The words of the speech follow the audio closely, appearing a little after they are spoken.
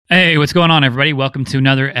Hey, what's going on, everybody? Welcome to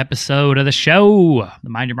another episode of the show, the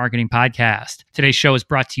Mind Your Marketing Podcast. Today's show is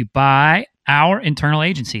brought to you by our internal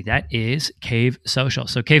agency, that is Cave Social.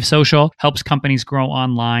 So Cave Social helps companies grow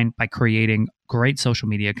online by creating great social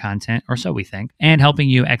media content, or so we think, and helping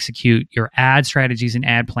you execute your ad strategies and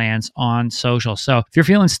ad plans on social. So if you're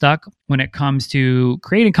feeling stuck when it comes to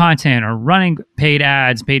creating content or running paid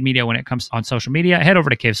ads, paid media when it comes on social media, head over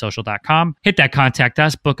to cavesocial.com, hit that contact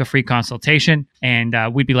us, book a free consultation, and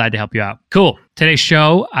we'd be glad to help you out. Cool. Today's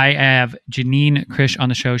show, I have Janine Krish on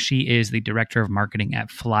the show. She is the director of marketing at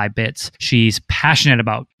Flybits. She's passionate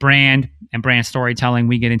about brand and brand storytelling.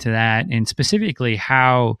 We get into that, and specifically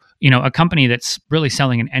how, a company that's really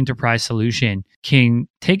selling an enterprise solution can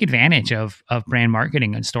take advantage of brand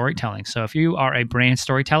marketing and storytelling. So if you are a brand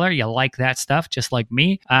storyteller, you like that stuff, just like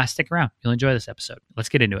me, stick around. You'll enjoy this episode. Let's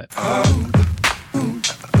get into it.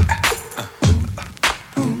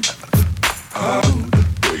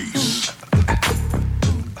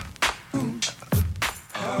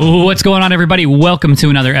 What's going on, everybody? Welcome to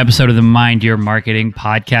another episode of the Mind Your Marketing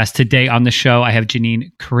Podcast. Today on the show, I have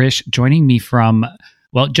Janine Krish joining me from,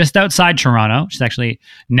 just outside Toronto. She's actually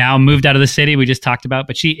now moved out of the city we just talked about,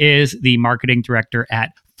 but she is the marketing director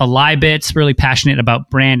at Flybits, really passionate about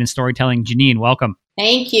brand and storytelling. Janine, welcome.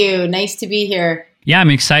 Thank you. Nice to be here. Yeah,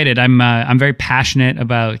 I'm excited. I'm very passionate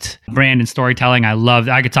about brand and storytelling.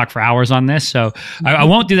 I could talk for hours on this, so I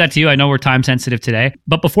won't do that to you. I know we're time sensitive today.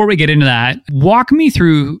 But before we get into that, walk me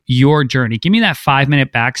through your journey. Give me that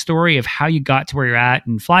 5-minute backstory of how you got to where you're at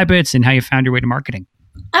in Flybits and how you found your way to marketing.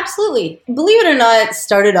 Absolutely. Believe it or not, it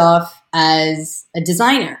started off as a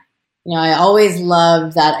designer. I always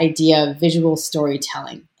loved that idea of visual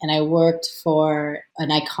storytelling. And I worked for an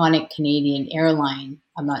iconic Canadian airline.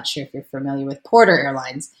 I'm not sure if you're familiar with Porter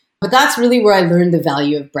Airlines, but that's really where I learned the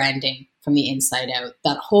value of branding from the inside out.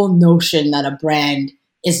 That whole notion that a brand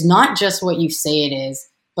is not just what you say it is,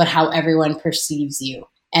 but how everyone perceives you.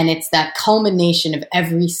 And it's that culmination of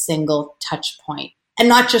every single touch point, and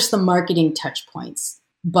not just the marketing touch points,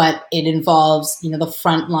 but it involves, the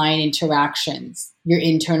frontline interactions, your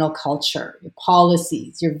internal culture, your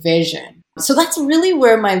policies, your vision. So that's really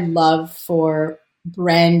where my love for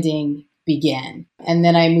branding began. And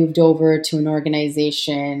then I moved over to an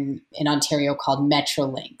organization in Ontario called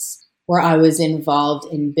Metrolinx, where I was involved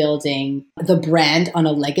in building the brand on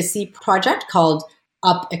a legacy project called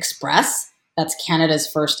Up Express. That's Canada's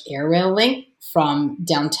first air rail link from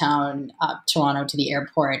downtown Toronto to the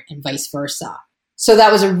airport and vice versa. So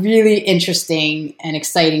that was a really interesting and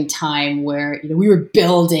exciting time where we were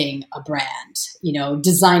building a brand,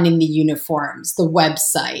 designing the uniforms, the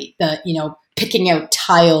website, picking out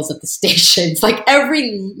tiles at the stations,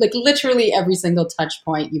 literally every single touch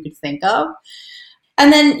point you could think of.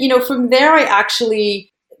 And then, from there, I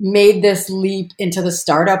actually made this leap into the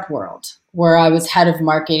startup world, where I was head of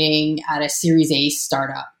marketing at a Series A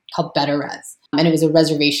startup called BetterRes. And it was a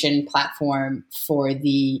reservation platform for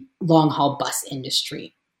the long-haul bus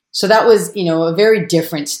industry. So that was, a very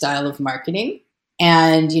different style of marketing.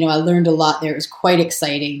 And, I learned a lot there. It was quite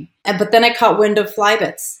exciting. But then I caught wind of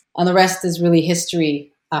Flybits, and the rest is really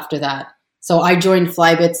history after that. So I joined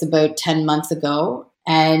Flybits about 10 months ago,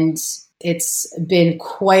 and it's been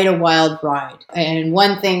quite a wild ride. And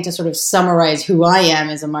one thing to sort of summarize who I am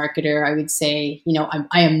as a marketer, I would say,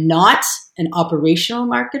 I am not an operational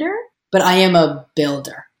marketer, but I am a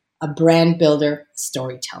builder, a brand builder,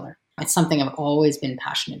 storyteller. It's something I've always been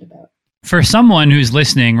passionate about. For someone who's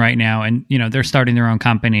listening right now and, they're starting their own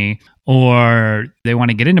company, or they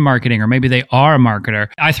want to get into marketing, or maybe they are a marketer,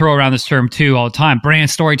 I throw around this term too all the time, brand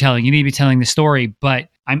storytelling. You need to be telling the story, but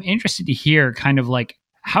I'm interested to hear kind of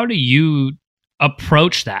how do you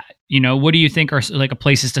approach that? What do you think are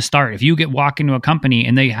places to start? If you walk into a company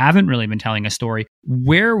and they haven't really been telling a story,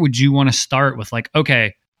 where would you want to start with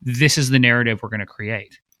okay, this is the narrative we're going to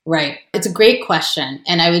create? Right. It's a great question.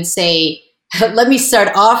 And I would say, let me start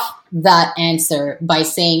off that answer by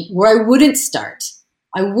saying where I wouldn't start.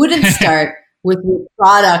 I wouldn't start with your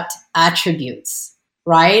product attributes,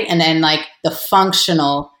 right? And then the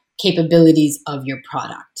functional capabilities of your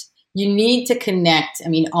product. You need to connect.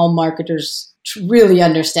 All marketers really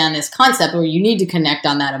understand this concept, where you need to connect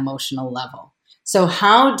on that emotional level. So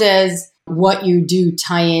how does what you do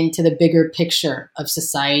tie into the bigger picture of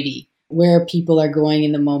society, where people are going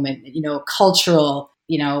in the moment, cultural,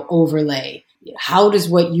 overlay? How does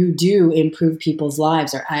what you do improve people's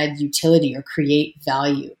lives or add utility or create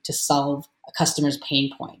value to solve a customer's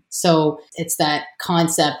pain point? So it's that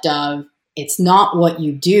concept of it's not what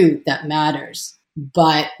you do that matters,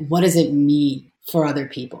 but what does it mean for other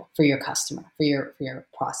people, for your customer, for your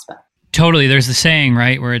prospect? Totally. There's the saying,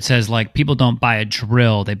 right, where it says like people don't buy a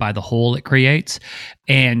drill, they buy the hole it creates.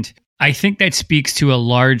 And I think that speaks to a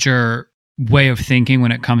larger way of thinking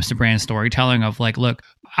when it comes to brand storytelling of like, look,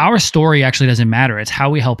 our story actually doesn't matter. It's how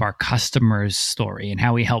we help our customers' story and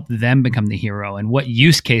how we help them become the hero and what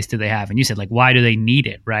use case do they have. And you said like, why do they need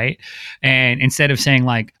it, right? And instead of saying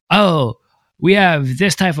like, oh, we have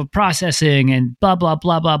this type of processing and blah, blah,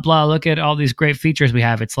 blah, blah, blah. Look at all these great features we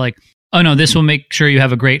have. It's like, oh no, this will make sure you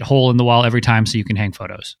have a great hole in the wall every time so you can hang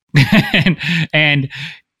photos. and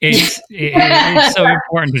it's so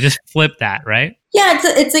important to just flip that, right? Yeah,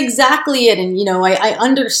 it's exactly it. And, I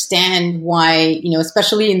understand why,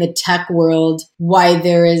 especially in the tech world, why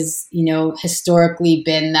there is, historically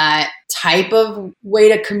been that type of way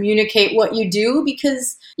to communicate what you do,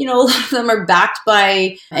 because, a lot of them are backed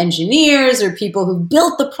by engineers or people who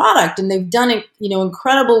built the product and they've done,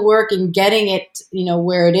 incredible work in getting it,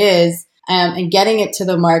 where it is and getting it to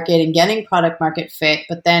the market and getting product market fit.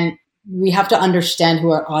 But then we have to understand who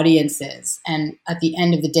our audience is. And at the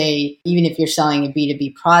end of the day, even if you're selling a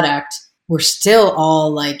B2B product, we're still all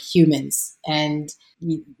like humans. And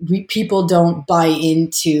people don't buy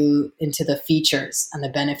into the features and the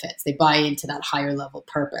benefits. They buy into that higher level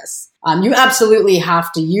purpose. You absolutely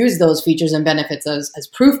have to use those features and benefits as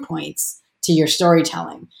proof points to your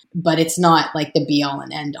storytelling, but it's not like the be all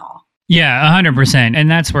and end all. Yeah, 100%. And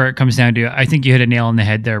that's where it comes down to. I think you hit a nail on the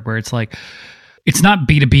head there where it's like, it's not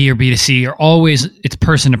B2B or B2C or always, it's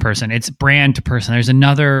person to person. It's brand to person.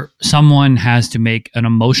 Someone has to make an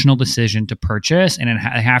emotional decision to purchase and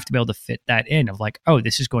I have to be able to fit that in of like, oh,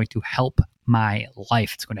 this is going to help my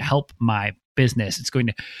life. It's going to help my business. It's going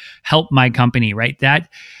to help my company, right?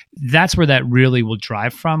 That's where that really will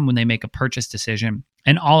drive from when they make a purchase decision.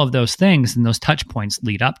 And all of those things and those touch points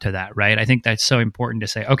lead up to that, right? I think that's so important to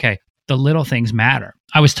say, okay, the little things matter.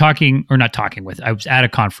 I was I was at a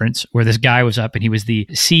conference where this guy was up and he was the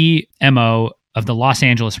CMO of the Los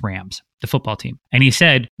Angeles Rams, the football team. And he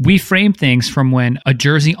said, we frame things from when a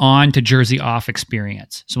jersey on to jersey off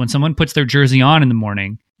experience. So when someone puts their jersey on in the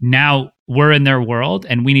morning, now we're in their world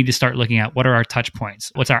and we need to start looking at what are our touch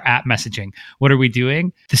points? What's our app messaging? What are we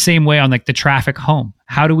doing? The same way on like the traffic home.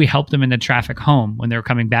 How do we help them in the traffic home when they're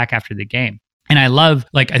coming back after the game? And I love,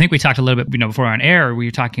 like, I think we talked a little bit, before on air, we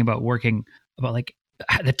were talking about like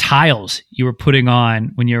the tiles you were putting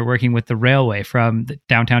on when you were working with the railway from the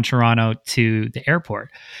downtown Toronto to the airport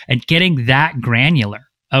and getting that granular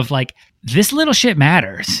of like, this little shit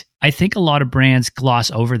matters. I think a lot of brands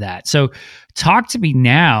gloss over that. So talk to me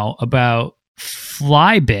now about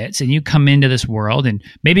Flybits, and you come into this world and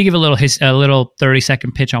maybe give a little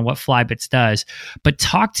 30-second pitch on what Flybits does, but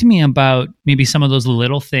talk to me about maybe some of those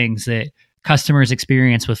little things that customers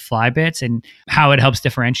experience with Flybits and how it helps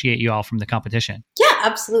differentiate you all from the competition. Yeah,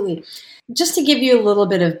 absolutely. Just to give you a little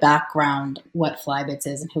bit of background, what Flybits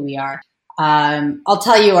is and who we are, I'll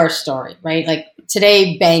tell you our story, right? Like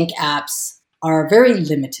today, bank apps are very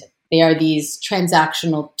limited. They are these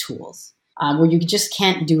transactional tools where you just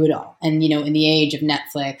can't do it all. And, in the age of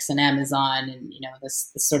Netflix and Amazon and,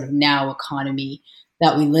 this sort of now economy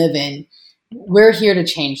that we live in, we're here to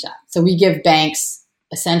change that. So we give banks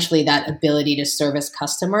essentially that ability to service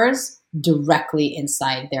customers directly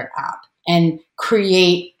inside their app and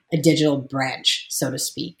create a digital branch, so to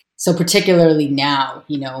speak. So particularly now,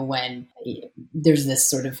 when there's this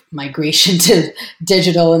sort of migration to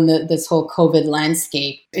digital and this whole COVID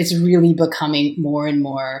landscape, it's really becoming more and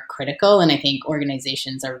more critical. And I think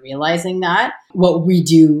organizations are realizing that. What we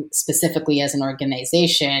do specifically as an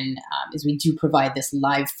organization is we do provide this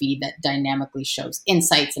live feed that dynamically shows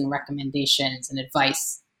insights and recommendations and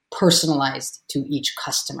advice personalized to each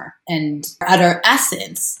customer. And at our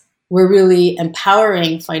essence, we're really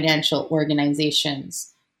empowering financial organizations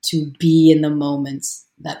to be in the moments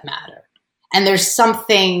that matter. And there's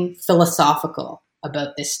something philosophical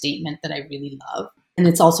about this statement that I really love. And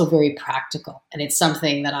it's also very practical. And it's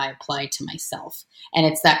something that I apply to myself. And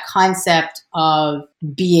it's that concept of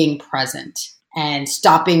being present and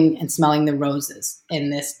stopping and smelling the roses in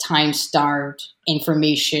this time-starved,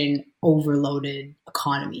 information overloaded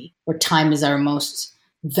economy where time is our most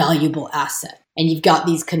valuable asset. And you've got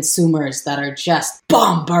these consumers that are just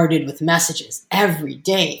bombarded with messages every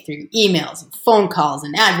day through emails and phone calls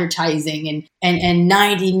and advertising. And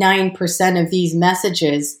 99% of these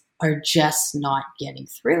messages are just not getting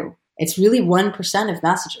through. It's really 1% of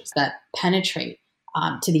messages that penetrate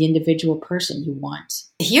to the individual person you want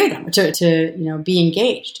to hear them, to be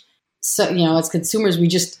engaged. So, as consumers,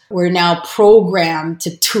 we're now programmed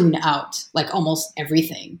to tune out like almost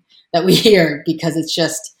everything that we hear because it's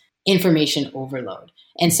just information overload.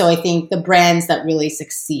 And so I think the brands that really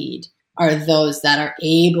succeed are those that are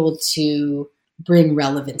able to bring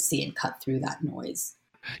relevancy and cut through that noise.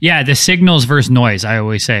 Yeah, the signals versus noise, I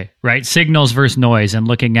always say, right? Signals versus noise, and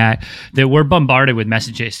looking at that we're bombarded with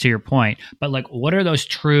messages, to your point, but like, what are those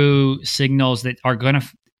true signals that are going to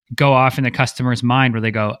go off in the customer's mind where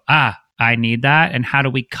they go, I need that, and how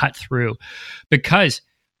do we cut through? Because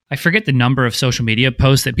I forget the number of social media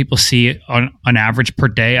posts that people see on average per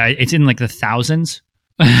day. It's in like the thousands.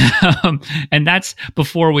 And that's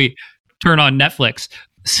before we turn on Netflix.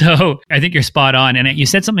 So I think you're spot on. And you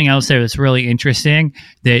said something else there that's really interesting,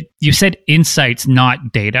 that you said insights,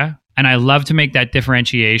 not data. And I love to make that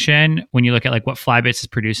differentiation when you look at like what Flybits is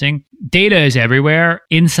producing. Data is everywhere.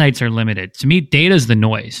 Insights are limited. To me, data is the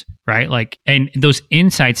noise, right? Like, and those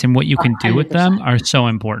insights and what you can do with them are so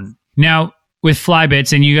important. Now, with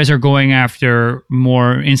Flybits, and you guys are going after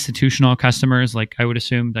more institutional customers, like I would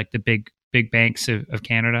assume, like the big banks of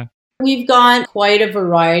Canada. We've got quite a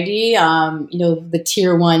variety. The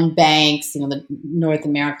tier 1 banks, the North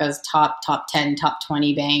America's top 10, top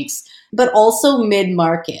 20 banks, but also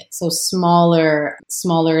mid-market. So smaller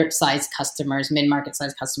size customers, mid-market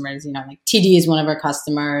size customers, like TD is one of our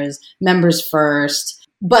customers, Members First,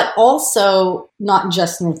 but also not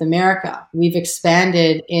just North America. We've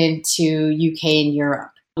expanded into UK and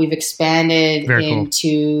Europe. We've expanded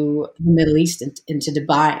into the Middle East, into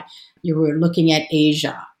Dubai. You were looking at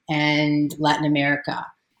Asia and Latin America.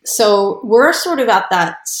 So we're sort of at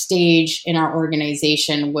that stage in our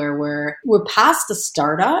organization where we're past the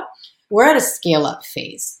startup. We're at a scale-up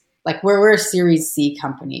phase. Like we're a Series C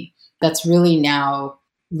company that's really now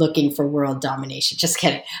looking for world domination. Just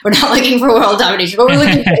kidding. We're not looking for world domination, but we're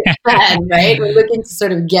looking to expand, right? We're looking to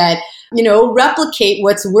sort of replicate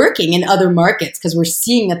what's working in other markets because we're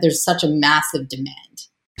seeing that there's such a massive demand.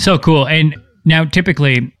 So cool. And now,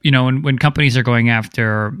 typically, when companies are going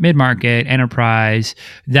after mid-market, enterprise,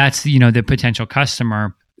 that's, the potential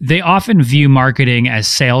customer. They often view marketing as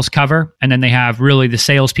sales cover, and then they have really the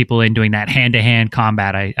salespeople in doing that hand-to-hand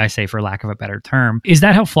combat, I say, for lack of a better term. Is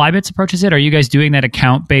that how Flybits approaches it? Are you guys doing that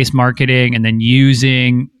account-based marketing and then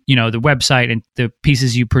using, the website and the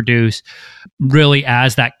pieces you produce really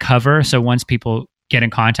as that cover? So once people get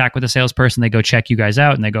in contact with a salesperson, they go check you guys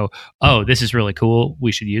out and they go, oh, this is really cool.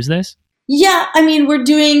 We should use this. Yeah, we're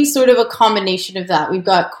doing sort of a combination of that. We've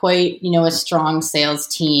got quite, a strong sales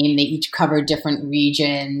team. They each cover different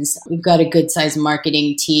regions. We've got a good sized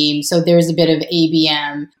marketing team. So there's a bit of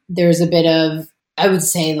ABM. There's a bit of, I would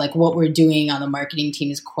say, like what we're doing on the marketing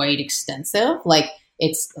team is quite extensive. Like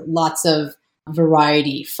it's lots of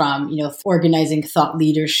variety from, organizing thought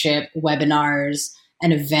leadership, webinars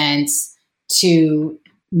and events to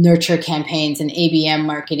nurture campaigns and ABM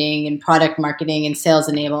marketing and product marketing and sales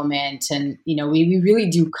enablement. And, we really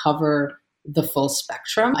do cover the full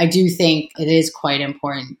spectrum. I do think it is quite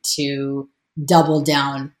important to double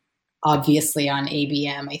down, obviously, on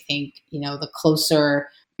ABM. I think, the closer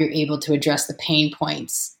you're able to address the pain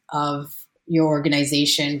points of your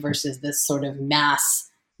organization versus this sort of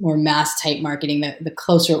more mass type marketing, the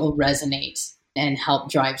closer it will resonate and help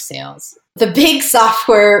drive sales. The big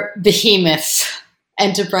software behemoths,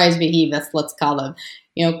 enterprise behemoths, let's call them,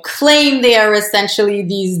 claim they are essentially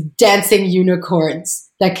these dancing unicorns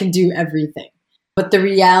that can do everything. But the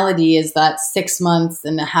reality is that 6 months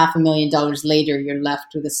and $500,000 later, you're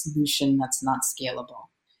left with a solution that's not scalable.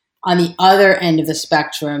 On the other end of the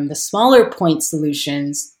spectrum, the smaller point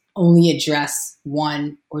solutions only address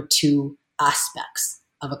one or two aspects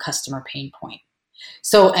of a customer pain point.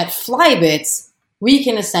 So at Flybits, we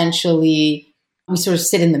sort of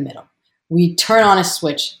sit in the middle. We turn on a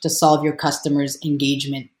switch to solve your customers'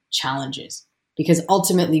 engagement challenges because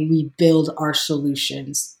ultimately we build our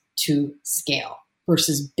solutions to scale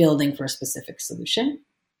versus building for a specific solution.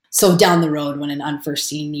 So down the road, when an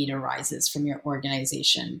unforeseen need arises from your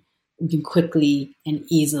organization, we can quickly and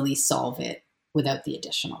easily solve it without the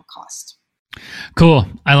additional cost. Cool.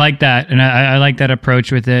 I like that. And I like that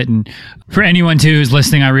approach with it. And for anyone too who's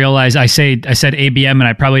listening, I realize I said ABM and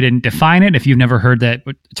I probably didn't define it. If you've never heard that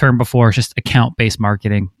term before, it's just account-based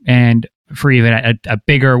marketing. And for even a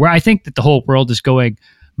bigger, where I think that the whole world is going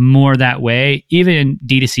more that way, even in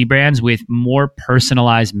D2C brands with more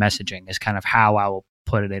personalized messaging is kind of how I will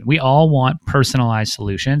put it in. We all want personalized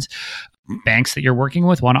solutions. Banks that you're working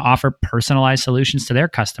with want to offer personalized solutions to their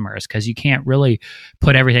customers because you can't really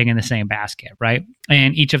put everything in the same basket, right?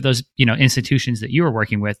 And each of those, institutions that you are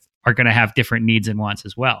working with are going to have different needs and wants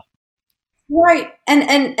as well. Right.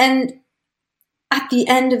 And at the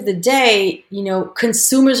end of the day,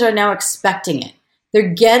 consumers are now expecting it.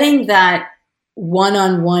 They're getting that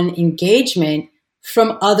one-on-one engagement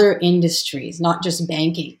from other industries, not just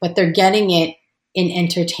banking, but they're getting it in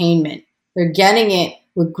entertainment. They're getting it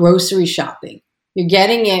with grocery shopping. You're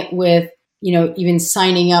getting it with, even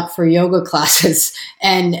signing up for yoga classes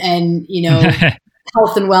and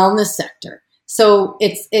health and wellness sector. So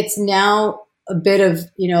it's now a bit of,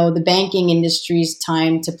 the banking industry's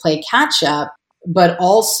time to play catch up, but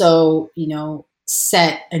also,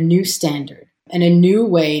 set a new standard and a new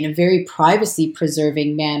way in a very privacy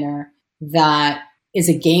preserving manner that is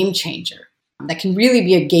a game changer. That can really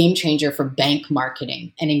be a game changer for bank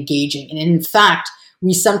marketing and engaging. And in fact,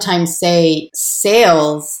 we sometimes say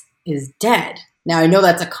sales is dead. Now, I know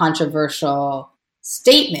that's a controversial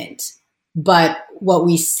statement, but what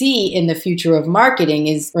we see in the future of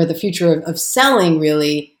marketing or the future of selling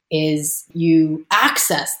really, is you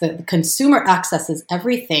access, the consumer accesses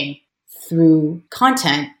everything through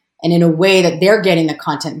content and in a way that they're getting the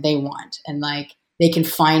content they want. And they can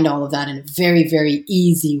find all of that in a very, very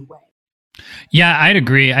easy way. Yeah, I'd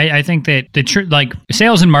agree. I think that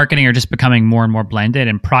sales and marketing are just becoming more and more blended,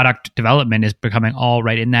 and product development is becoming all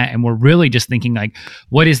right in that. And we're really just thinking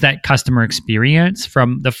what is that customer experience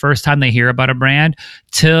from the first time they hear about a brand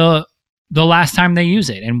till the last time they use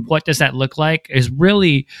it, and what does that look like? Is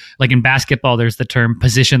really in basketball, there's the term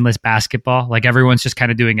positionless basketball. Everyone's just kind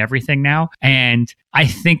of doing everything now. And I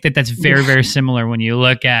think that that's very, very similar when you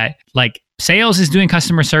look at sales is doing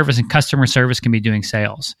customer service, and customer service can be doing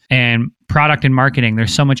sales. And product and marketing,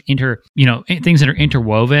 there's so much things that are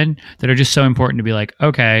interwoven that are just so important to be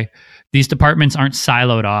okay, these departments aren't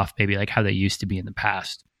siloed off maybe how they used to be in the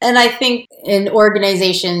past. And I think in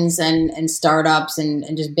organizations and startups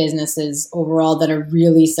and just businesses overall that are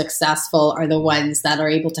really successful are the ones that are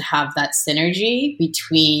able to have that synergy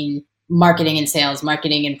between marketing and sales,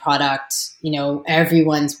 marketing and product.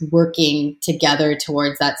 Everyone's working together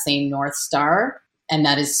towards that same North Star. And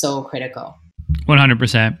that is so critical.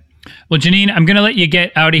 100%. Well, Janine, I'm going to let you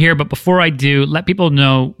get out of here. But before I do, let people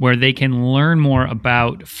know where they can learn more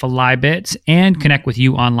about Flybits and connect with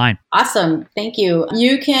you online. Awesome. Thank you.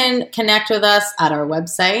 You can connect with us at our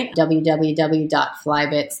website,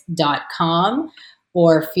 www.flybits.com,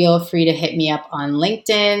 or feel free to hit me up on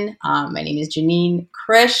LinkedIn. My name is Janine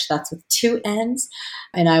Krish. That's with 2 N's.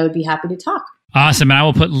 And I would be happy to talk. Awesome. And I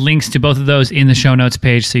will put links to both of those in the show notes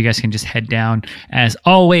page so you guys can just head down. As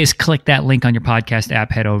always, click that link on your podcast app,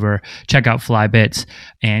 head over, check out Flybits,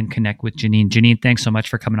 and connect with Janine. Janine, thanks so much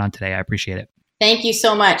for coming on today. I appreciate it. Thank you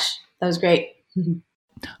so much. That was great.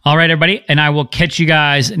 All right, everybody. And I will catch you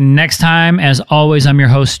guys next time. As always, I'm your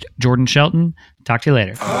host, Jordan Shelton. Talk to you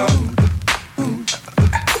later.